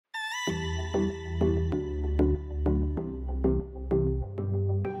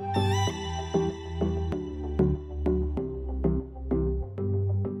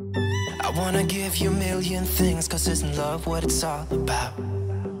wanna give you a million things, cause isn't love what it's all about?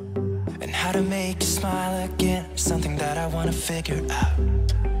 And how to make you smile again, something that I wanna figure out.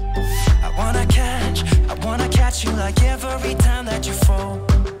 I wanna catch you like every time that you fall.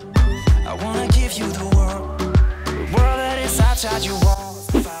 I wanna give you the world that is outside your walls.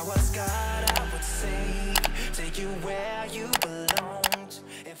 If I was God, I would say, take you where you belong.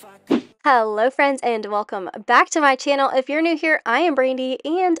 If I could. Hello friends and welcome back to my channel. If you're new here, I am Brandy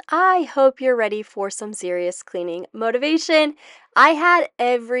and I hope you're ready for some serious cleaning motivation. I had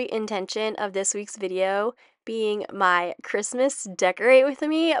every intention of this week's video being my Christmas decorate with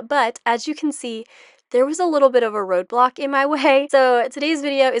me, but as you can see, there was a little bit of a roadblock in my way. So today's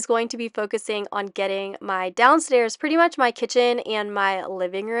video is going to be focusing on getting my downstairs, pretty much my kitchen and my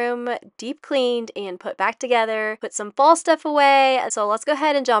living room, deep cleaned and put back together, put some fall stuff away. So let's go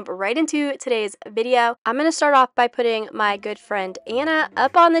ahead and jump right into today's video. I'm going to start off by putting my good friend Anna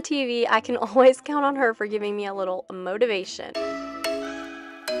up on the TV. I can always count on her for giving me a little motivation.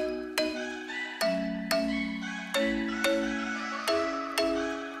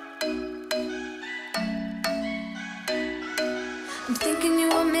 I'm thinking you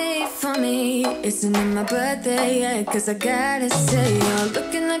were made for me. Isn't it my birthday yet? Cause I gotta say, you're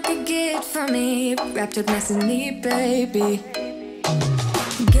looking like a gift for me. Wrapped up nice and neat, baby.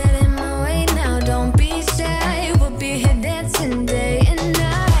 Get in my way now, don't be shy. We'll be here dancing day and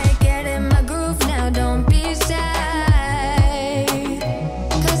night. Get in my groove now, don't be shy.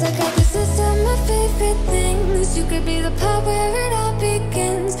 Cause I got this list of my favorite things. You could be the part where it all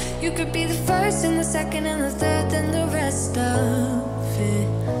begins. You could be the first and the second and the third and the rest of it.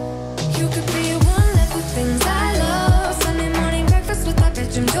 You could be one of the things I love. Sunday morning breakfast with my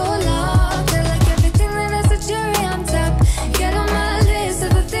bedroom door locked. I like everything that has a cherry on top. Get on my list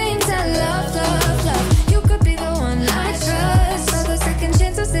of the things I love, love, love. You could be the one I trust. All the second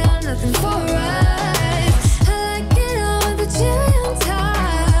chances, they are nothing for us. I like it all with the cherry on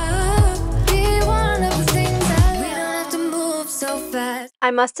top. Be one of the things I love. We don't have to move so fast. I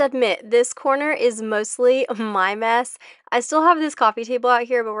must admit, this corner is mostly my mess. I still have this coffee table out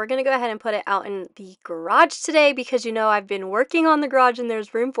here, but we're going to go ahead and put it out in the garage today because, you know, I've been working on the garage and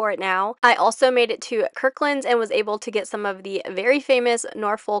there's room for it now. I also made it to Kirkland's and was able to get some of the very famous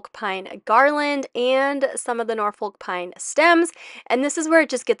Norfolk pine garland and some of the Norfolk pine stems. And this is where it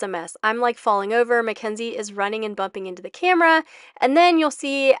just gets a mess. I'm like falling over. Mackenzie is running and bumping into the camera. And then you'll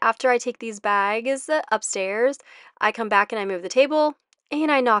see after I take these bags upstairs, I come back and I move the table. And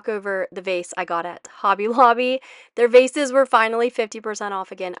I knock over the vase I got at Hobby Lobby. Their vases were finally 50%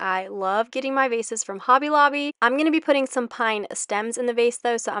 off again. I love getting my vases from Hobby Lobby. I'm going to be putting some pine stems in the vase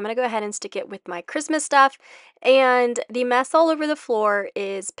though, so I'm going to go ahead and stick it with my Christmas stuff. And the mess all over the floor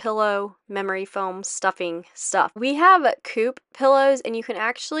is pillow, memory foam, stuffing stuff. We have coupe pillows and you can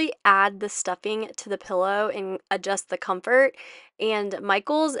actually add the stuffing to the pillow and adjust the comfort. And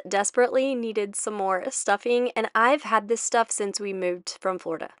Michael's desperately needed some more stuffing, and I've had this stuff since we moved from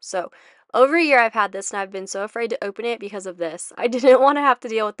Florida. So over a year I've had this and I've been so afraid to open it because of this. I didn't want to have to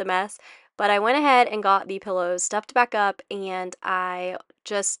deal with the mess, but I went ahead and got the pillows stuffed back up and I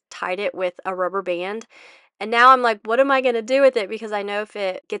just tied it with a rubber band. And now I'm like, what am I going to do with it? Because I know if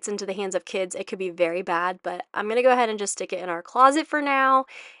it gets into the hands of kids, it could be very bad. But I'm going to go ahead and just stick it in our closet for now.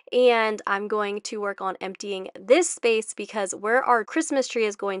 And I'm going to work on emptying this space because where our Christmas tree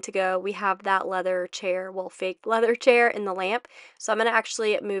is going to go, we have that leather chair, well, fake leather chair in the lamp. So I'm going to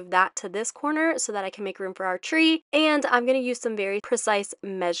actually move that to this corner so that I can make room for our tree. And I'm going to use some very precise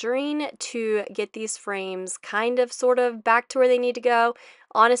measuring to get these frames kind of sort of back to where they need to go.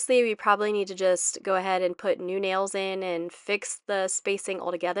 Honestly, we probably need to just go ahead and put new nails in and fix the spacing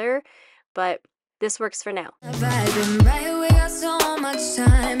altogether, but this works for now. Vibing right, we got so much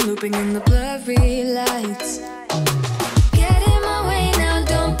time, looping in the blurry lights. Get in my way now,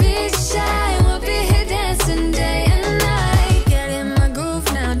 don't be shy. We'll be here dancing day and night. Get in my groove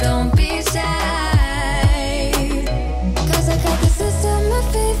now, don't be shy. Cause I got this list of my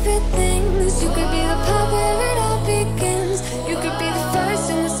favorite things. You could be the part where it all begins. You could be the first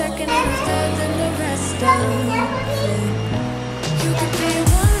and the second and the third and the rest of it. You could be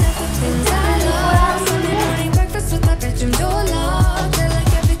one of the things I love. Sunday morning breakfast with my bedroom door locked. I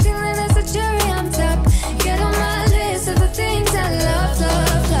like everything that has a cherry on top. Get on my list of the things I love,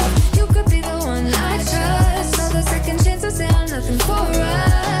 love, love. You could be the one I trust. All the second chances, they are nothing for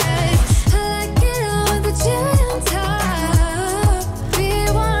us. I like it all with the cherry on top. Be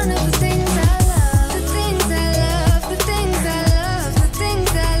one of the things I love. The things I love, the things I love, the things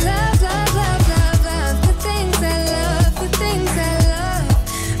I love, love, love, love, love. The things I love.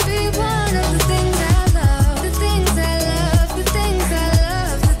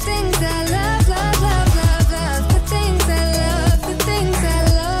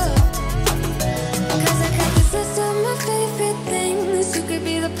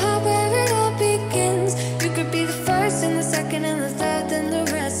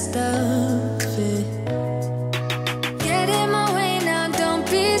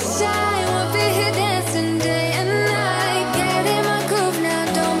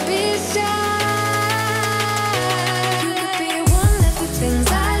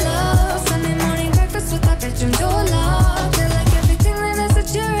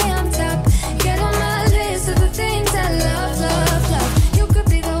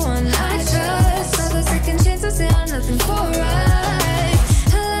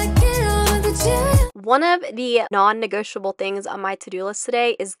 One of the non-negotiable things on my to-do list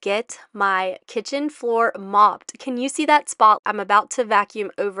today is get my kitchen floor mopped. Can you see that spot? I'm about to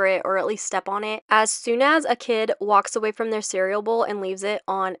vacuum over it, or at least step on it. As soon as a kid walks away from their cereal bowl and leaves it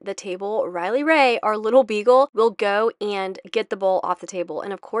on the table, Riley Ray, our little beagle, will go and get the bowl off the table.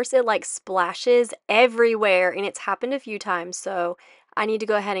 And of course it like splashes everywhere, and it's happened a few times, so I need to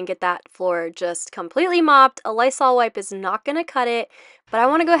go ahead and get that floor just completely mopped. A Lysol wipe is not going to cut it, but I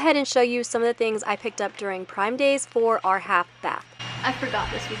want to go ahead and show you some of the things I picked up during Prime Days for our half bath. I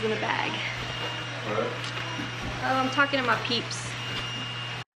forgot this was in a bag. What? Oh, I'm talking to my peeps.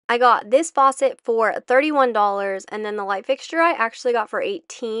 I got this faucet for $31, and then the light fixture I actually got for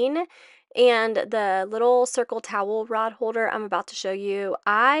 $18. And the little circle towel rod holder I'm about to show you,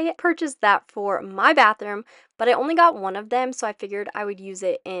 I purchased that for my bathroom, but I only got one of them, so I figured I would use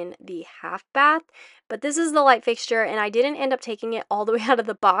it in the half bath. But this is the light fixture, and I didn't end up taking it all the way out of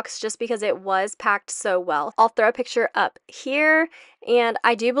the box just because it was packed so well. I'll throw a picture up here, and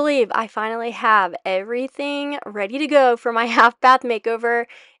I do believe I finally have everything ready to go for my half bath makeover.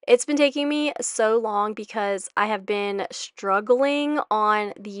 It's been taking me so long because I have been struggling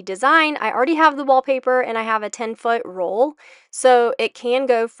on the design. I already have the wallpaper and I have a 10-foot roll, so it can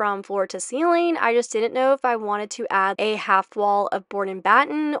go from floor to ceiling. I just didn't know if I wanted to add a half wall of board and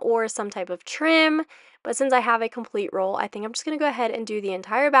batten or some type of trim. But since I have a complete roll, I think I'm just going to go ahead and do the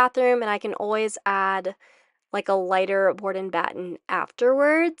entire bathroom, and I can always add like a lighter board and batten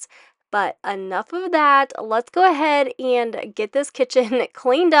afterwards. But enough of that, let's go ahead and get this kitchen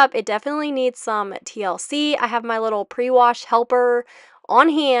cleaned up. It definitely needs some TLC. I have my little pre-wash helper on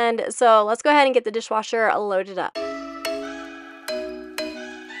hand, so let's go ahead and get the dishwasher loaded up.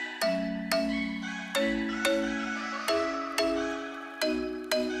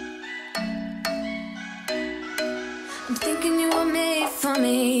 I'm thinking you were made for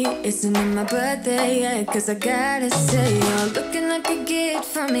me. Isn't it my birthday yet? Cause I gotta say, you're looking like a gift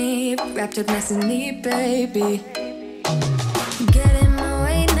for me. Wrapped up nice and neat, baby. Get in my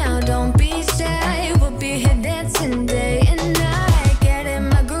way now, don't be shy. We'll be here dancing day and night. Get in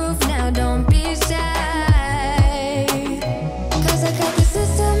my groove now, don't be shy. Cause I got this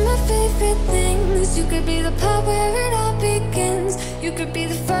list of my favorite things. You could be the part where it all begins. You could be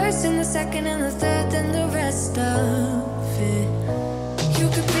the first and the second and the third and the rest of it. You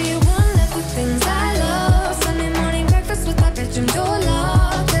could be one of the things I love. Sunday morning breakfast with my bedroom door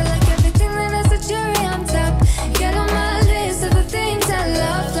locked. I like everything that has a cherry on top. Get on my list of the things I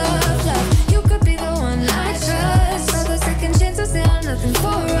love, love, love. You could be the one I trust. All the second chances, they are nothing for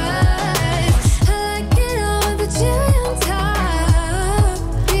us. I like it all with the cherry on top.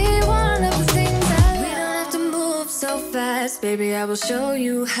 Be one of the things I love. We don't have to move so fast, baby, I will show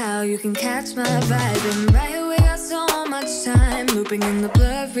you how you can catch my vibe. And right away got so much time, looping in the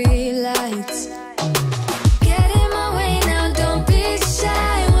blurry lights. Get in my way now, don't be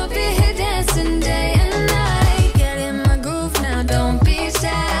shy. We'll be here dancing day and night. Get in my groove now, don't be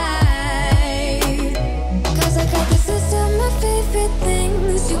shy. Cause I got this list of my favorite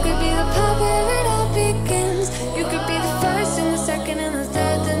things. You could be the part where it all begins. You could be the first and the second and the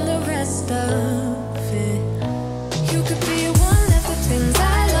third and the rest of it. You could be one of the things I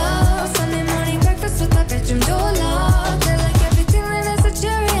love. Sunday morning breakfast with my bedroom door locked. I like everything that has a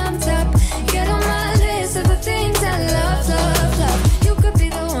cherry on top. Get on my list of the things I love, love, love. You could be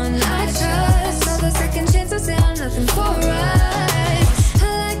the one I trust. All the second chances, they are nothing for us.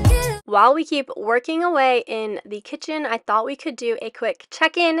 I like it. While we keep working away in the kitchen, I thought we could do a quick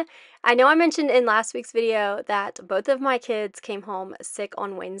check-in. I know I mentioned in last week's video that both of my kids came home sick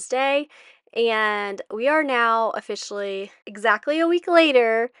on Wednesday, and we are now officially exactly a week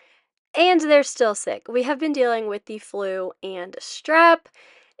later, and they're still sick. We have been dealing with the flu and strep.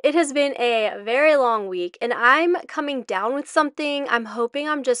 It has been a very long week, and I'm coming down with something. I'm hoping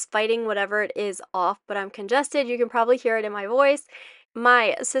I'm just fighting whatever it is off, but I'm congested. You can probably hear it in my voice.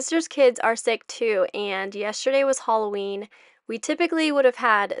 My sister's kids are sick too, and yesterday was Halloween. We typically would have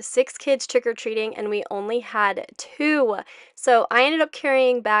had 6 kids trick-or-treating, and we only had 2. So I ended up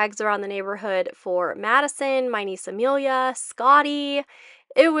carrying bags around the neighborhood for Madison, my niece Amelia, Scotty.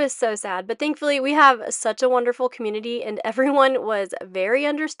 It was so sad, but thankfully we have such a wonderful community, and everyone was very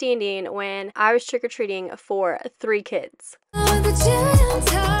understanding when I was trick-or-treating for 3 kids. With the cherry on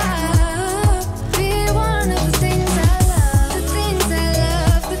top, be one of the things I love. The things I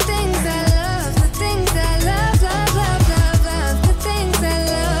love, the things I love, the things I love, love, love, love, love. The things I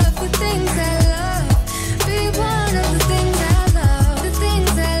love, the things I love. Be one of the things I love. The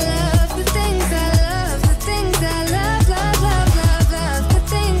things I love, the things I love, the things I love, love, love, love, love. The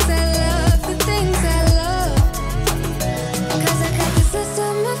things I love, the things I love. Cause I got this list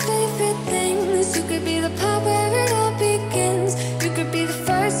of my favorite things. You could be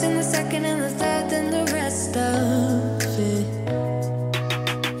second and the third, then the rest of it.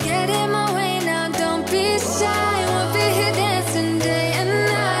 Get in my way now, don't be shy. We'll be here dancing day and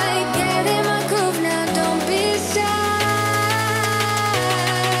night. Get in my groove now, don't be shy.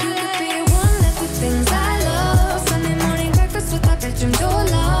 You could be one of the things I love. Sunday morning breakfast with our bedroom door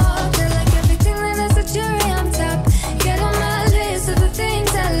locked. They're like everything, then there's a cherry on top. Get on my list of the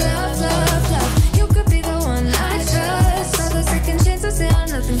things I love, love, love. You could be the one I trust. All the second chances, they are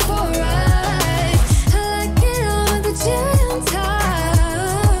nothing for right. I like it all with the cherry on top.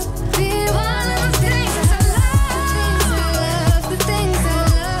 Be one of the things I love. The things I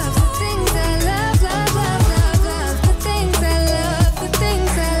love, the things I love, the things I love, love, love, love, love. The things I love, the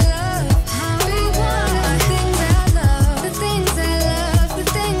things I love. Be one of the things I love. The things I love, the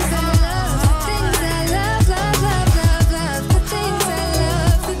things I love, the things I love, love, love, love, love. The things I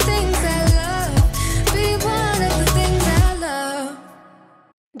love, the things I love. Be one of the things I love.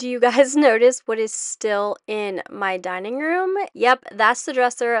 Do you guys notice what is still in my dining room? Yep, that's the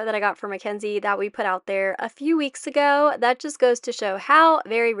dresser that I got from Mackenzie that we put out there a few weeks ago. That just goes to show how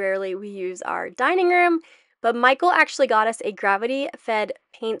very rarely we use our dining room. But Michael actually got us a gravity-fed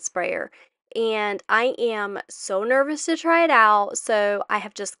paint sprayer, and I am so nervous to try it out, so I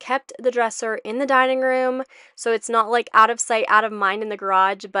have just kept the dresser in the dining room, so it's not like out of sight, out of mind in the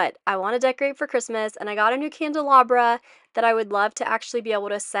garage. But I want to decorate for Christmas, and I got a new candelabra that I would love to actually be able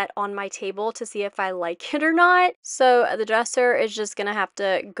to set on my table to see if I like it or not. So the dresser is just gonna have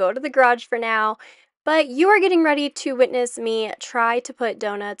to go to the garage for now. But you are getting ready to witness me try to put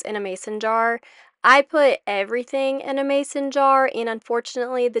donuts in a mason jar. I put everything in a mason jar, and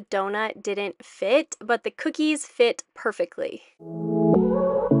unfortunately the donut didn't fit, but the cookies fit perfectly.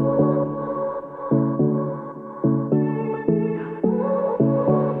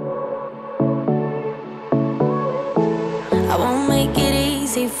 I won't make it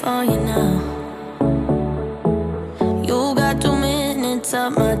easy for you now. You got 2 minutes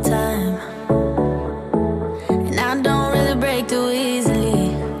of my time, and I don't really break too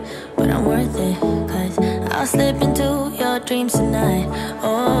easily, but I'm worth it, 'cause I'll slip into your dreams tonight.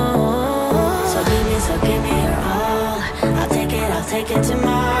 Oh, so give me your all. I'll take it to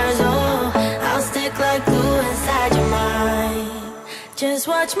Mars. Oh, I'll stick like glue inside your mind. Just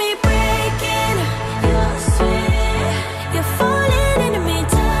watch me breaking your sweat. You're falling into me,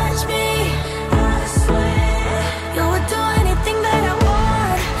 touch me. I swear you would do anything that I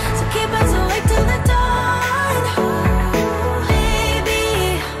want, so keep us awake till the dawn. Baby,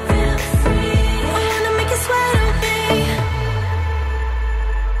 feel free. I wanna make you sweat on me.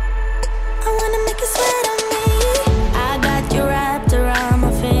 I wanna make you sweat on me. I got you wrapped around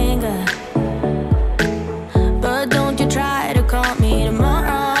my finger, but don't you try to call me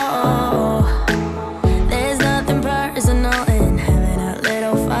tomorrow. There's nothing personal in having a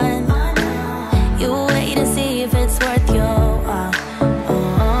little fun. You wait and see if it's worth your while.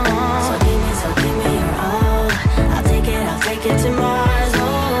 So give me your all. I'll take it to Mars.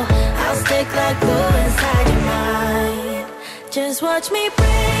 Oh, I'll stick like glue inside your mind. Just watch me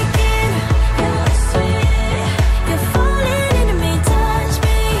breaking your sweat. You're falling into me, touch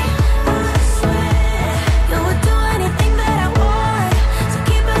me. I swear you would do anything that I want, so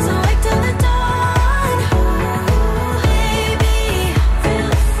keep us awake till the dawn. Baby,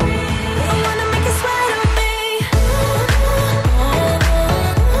 feel free. I wanna make you sweat on me.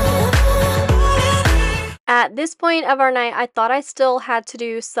 At this point of our night, I thought I still had to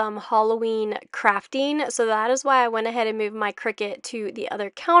do some Halloween crafting, so that is why I went ahead and moved my Cricut to the other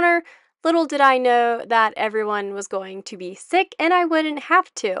counter. Little did I know that everyone was going to be sick and I wouldn't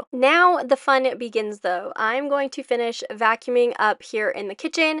have to. Now the fun begins though. I'm going to finish vacuuming up here in the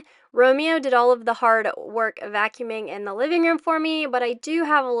kitchen. Romeo did all of the hard work vacuuming in the living room for me, but I do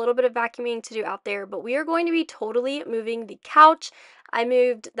have a little bit of vacuuming to do out there. But we are going to be totally moving the couch. I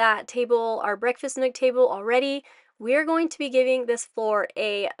moved that table, our breakfast nook table already. We are going to be giving this floor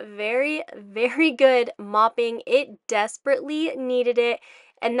a very, very good mopping. It desperately needed it.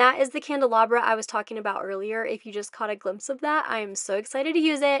 And that is the candelabra I was talking about earlier. If you just caught a glimpse of that, I am so excited to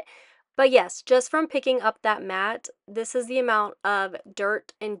use it. But yes, just from picking up that mat, this is the amount of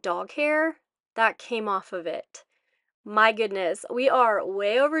dirt and dog hair that came off of it. My goodness, we are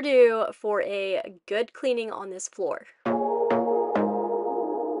way overdue for a good cleaning on this floor.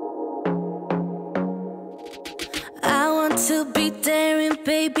 I want to be daring,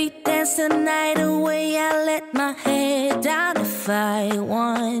 baby, dance the night away. I let my head down if I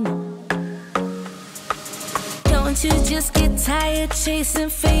want. Don't you just get tired chasing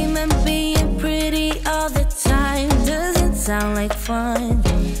fame and being pretty all the time? Doesn't sound like fun.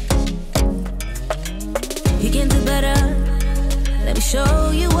 You can do better. Let me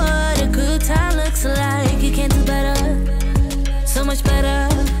show you what a much better.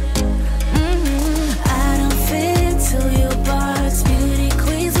 I don't fit into your box. Beauty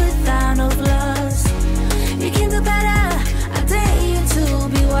queens without no flaws. You can do better. I dare you to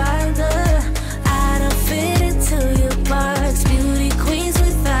be wilder. I don't fit into your box. Beauty queens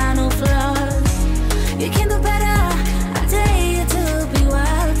without no flaws. You can do better. I dare you to be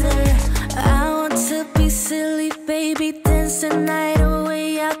wilder. I want to be silly, baby, dance the night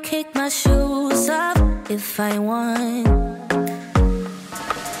away. I'll kick my shoes off if I want.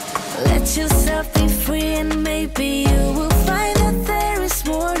 Let yourself be free and maybe you will find that there is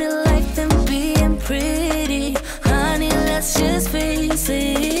more to life than being pretty. Honey, let's just face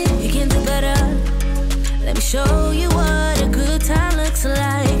it. You can do better. Let me show you what a good time looks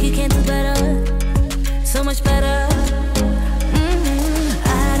like. You can do better. So much better.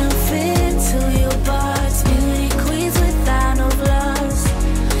 I don't fit to your box. Beauty queens without no flaws.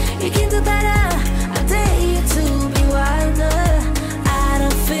 You can do better. I dare you to be wilder. I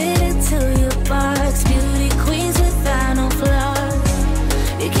don't fit into your box. Beauty queens without no flaws.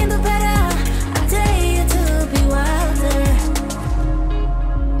 You can do better. I dare you to be wilder.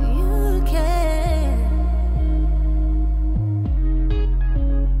 You can.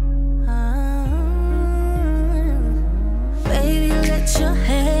 Baby, let your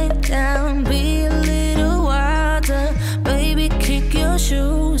head down. Be a little wilder. Baby, kick your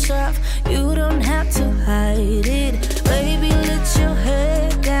shoes off. You don't have to hide it. Baby, let your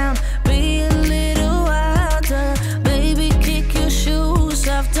head down. Be a little wilder. Baby, kick your shoes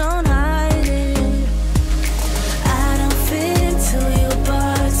off. Don't hide it. I don't fit into your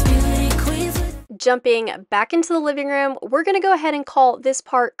box. Beauty queens with Jumping back into the living room, we're going to go ahead and call this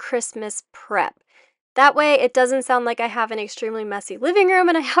part Christmas prep. That way it doesn't sound like I have an extremely messy living room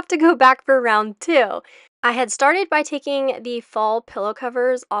and I have to go back for round 2. I had started by taking the fall pillow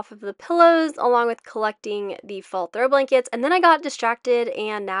covers off of the pillows along with collecting the fall throw blankets, and then I got distracted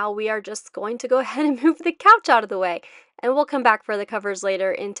and now we are just going to go ahead and move the couch out of the way. And we'll come back for the covers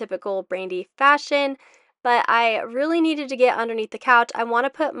later in typical Brandy fashion. But I really needed to get underneath the couch. I want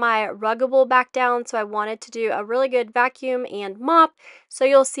to put my ruggable back down, so I wanted to do a really good vacuum and mop. So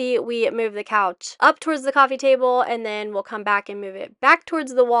you'll see we move the couch up towards the coffee table and then we'll come back and move it back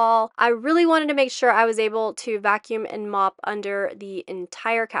towards the wall. I really wanted to make sure I was able to vacuum and mop under the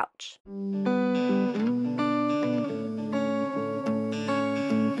entire couch.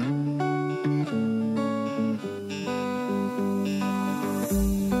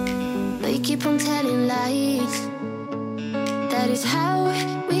 They keep on telling lies. That is how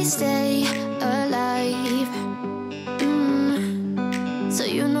we stay alive. So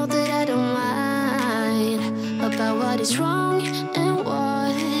you know that I don't mind about what is wrong and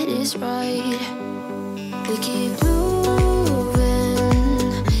what is right. We keep moving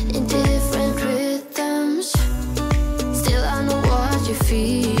in different rhythms. Still I know what you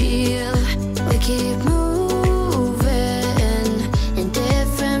feel. We keep moving in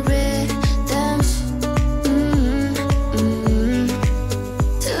different rhythms.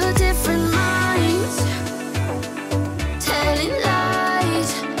 Two different minds telling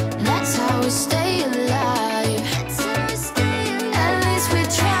lies. That's how we stay alive. That's how we stay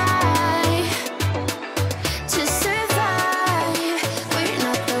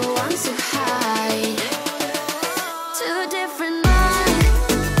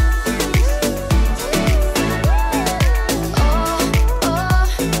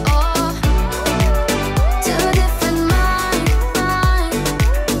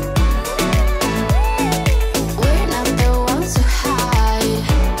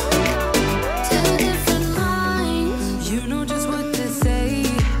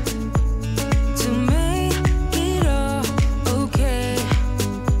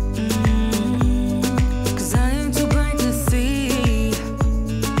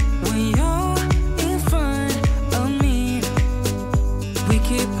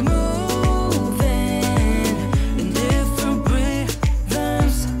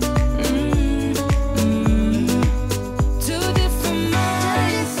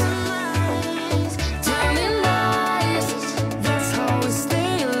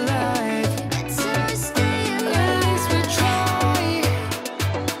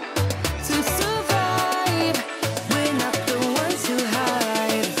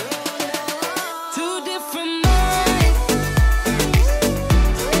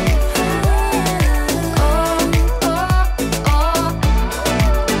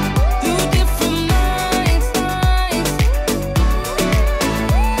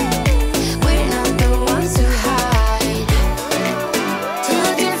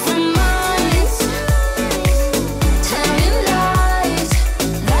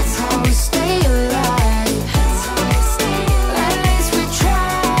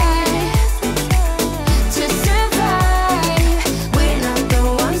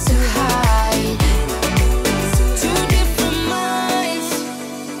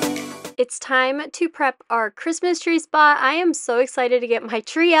It's time to prep our Christmas tree spot. I am so excited to get my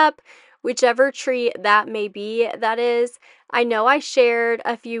tree up, whichever tree that may be, that is. I know I shared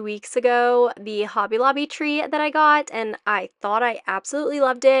a few weeks ago the Hobby Lobby tree that I got, and I thought I absolutely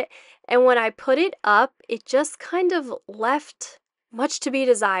loved it. And when I put it up, it just kind of left much to be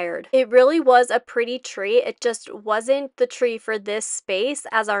desired. It really was a pretty tree. It just wasn't the tree for this space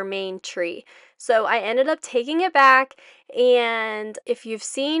as our main tree. So I ended up taking it back, and if you've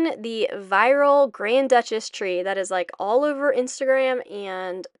seen the viral Grand Duchess tree that is like all over Instagram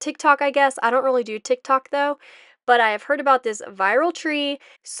and TikTok, I guess. I don't really do TikTok though, but I have heard about this viral tree.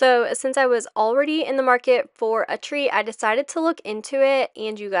 So since I was already in the market for a tree, I decided to look into it,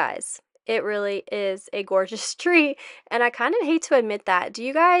 and you guys, it really is a gorgeous tree, and I kind of hate to admit that. Do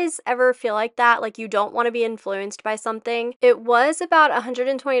you guys ever feel like that? Like you don't want to be influenced by something? It was about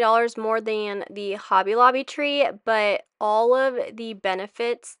 $120 more than the Hobby Lobby tree, but all of the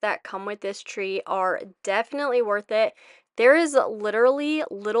benefits that come with this tree are definitely worth it. There is literally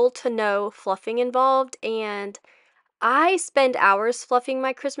little to no fluffing involved, and I spend hours fluffing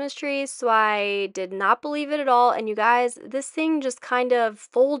my Christmas trees, so I did not believe it at all. And you guys, this thing just kind of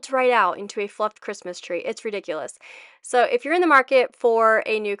folds right out into a fluffed Christmas tree. It's ridiculous. So if you're in the market for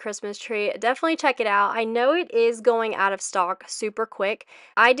a new Christmas tree, definitely check it out. I know it is going out of stock super quick.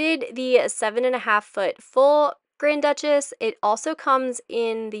 I did the 7.5 foot full Grand Duchess. It also comes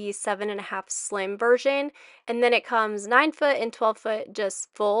in the 7.5 slim version, and then it comes 9 foot and 12 foot just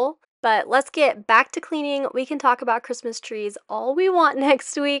full. But let's get back to cleaning. We can talk about Christmas trees all we want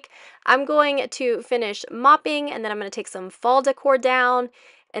next week. I'm going to finish mopping, and then I'm going to take some fall decor down,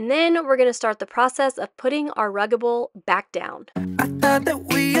 and then we're going to start the process of putting our ruggable back down. I thought that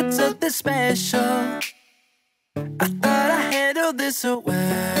we had something special. I thought I handled this so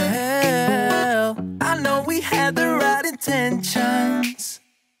well. I know we had the right intentions,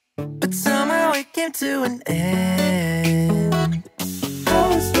 but somehow it came to an end. I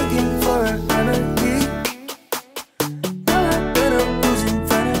was looking for a remedy. Now I better who's in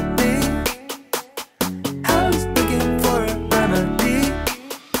front of me. I was looking for a remedy.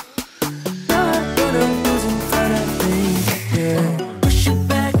 Now I better who's in front of me. Yeah. Push it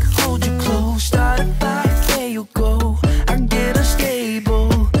back, hold you close, start a fire, there you go. I get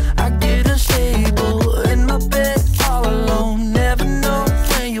unstable, in my bed all alone. Never know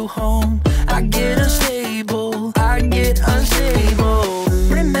when you're home. I get unstable,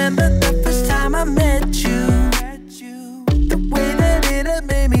 Remember the first time I met you, the way that it had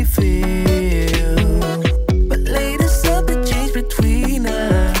made me feel. But later something changed between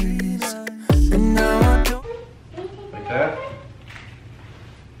us, and now I don't. Like that?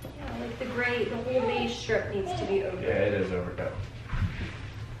 Yeah, like the whole beige strip needs to be over. Yeah, it is overcut.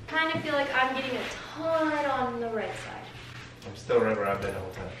 Kind of feel like I'm getting a ton on the right side. I'm still rubber out there the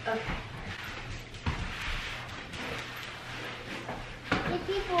whole time. Okay.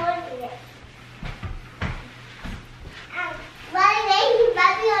 Why are you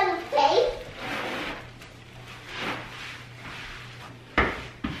rubbing on the face?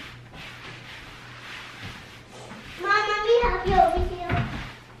 Mom, let me help you over here.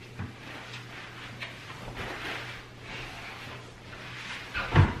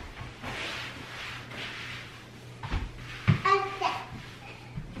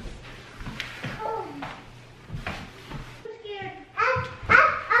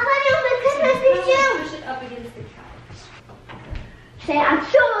 Say, I'm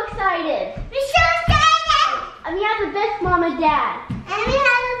so excited. We're so excited. And we have the best mom and dad. And we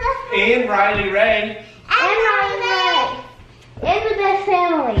have the best. And Riley Ray. And Riley Ray. And the best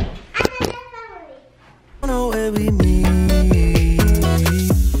family. And the best family. I don't know where we meet.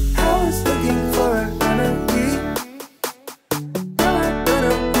 I was looking for a remedy. Now I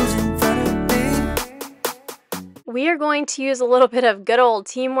better who's in front of me. We are going to use a little bit of good old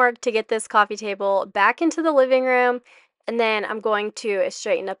teamwork to get this coffee table back into the living room. And then I'm going to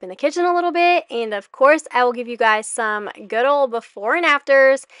straighten up in the kitchen a little bit. And of course, I will give you guys some good old before and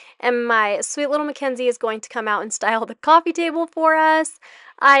afters. And my sweet little Mackenzie is going to come out and style the coffee table for us.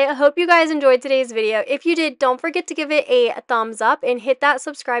 I hope you guys enjoyed today's video. If you did, don't forget to give it a thumbs up and hit that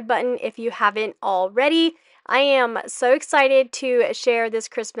subscribe button if you haven't already. I am so excited to share this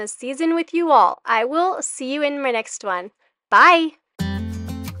Christmas season with you all. I will see you in my next one. Bye!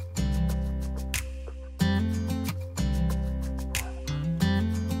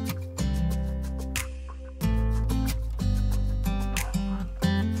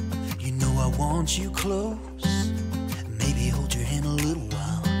 I want you close, maybe hold your hand a little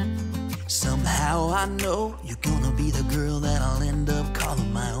while. Somehow I know you're gonna be the girl that I'll end up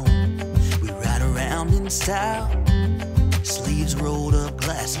calling my own. We ride around in style, sleeves rolled up,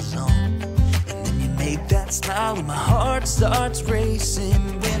 glasses on, and then you make that smile and my heart starts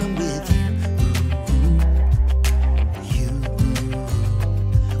racing when I'm with you.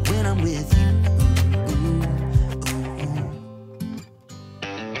 When I'm with you.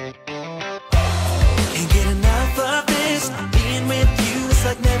 Can't get enough of this. Being with you is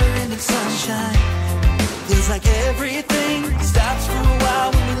like never-ending sunshine. Feels like everything stops for a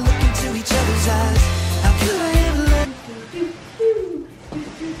while when we look into each other's eyes. How could I ever let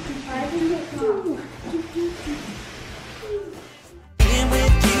being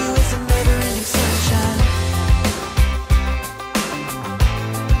with you is a never-ending sunshine.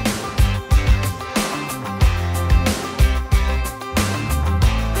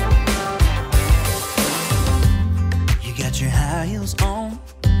 You got your high heels on,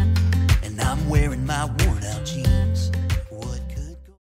 and I'm wearing my worn-out jeans.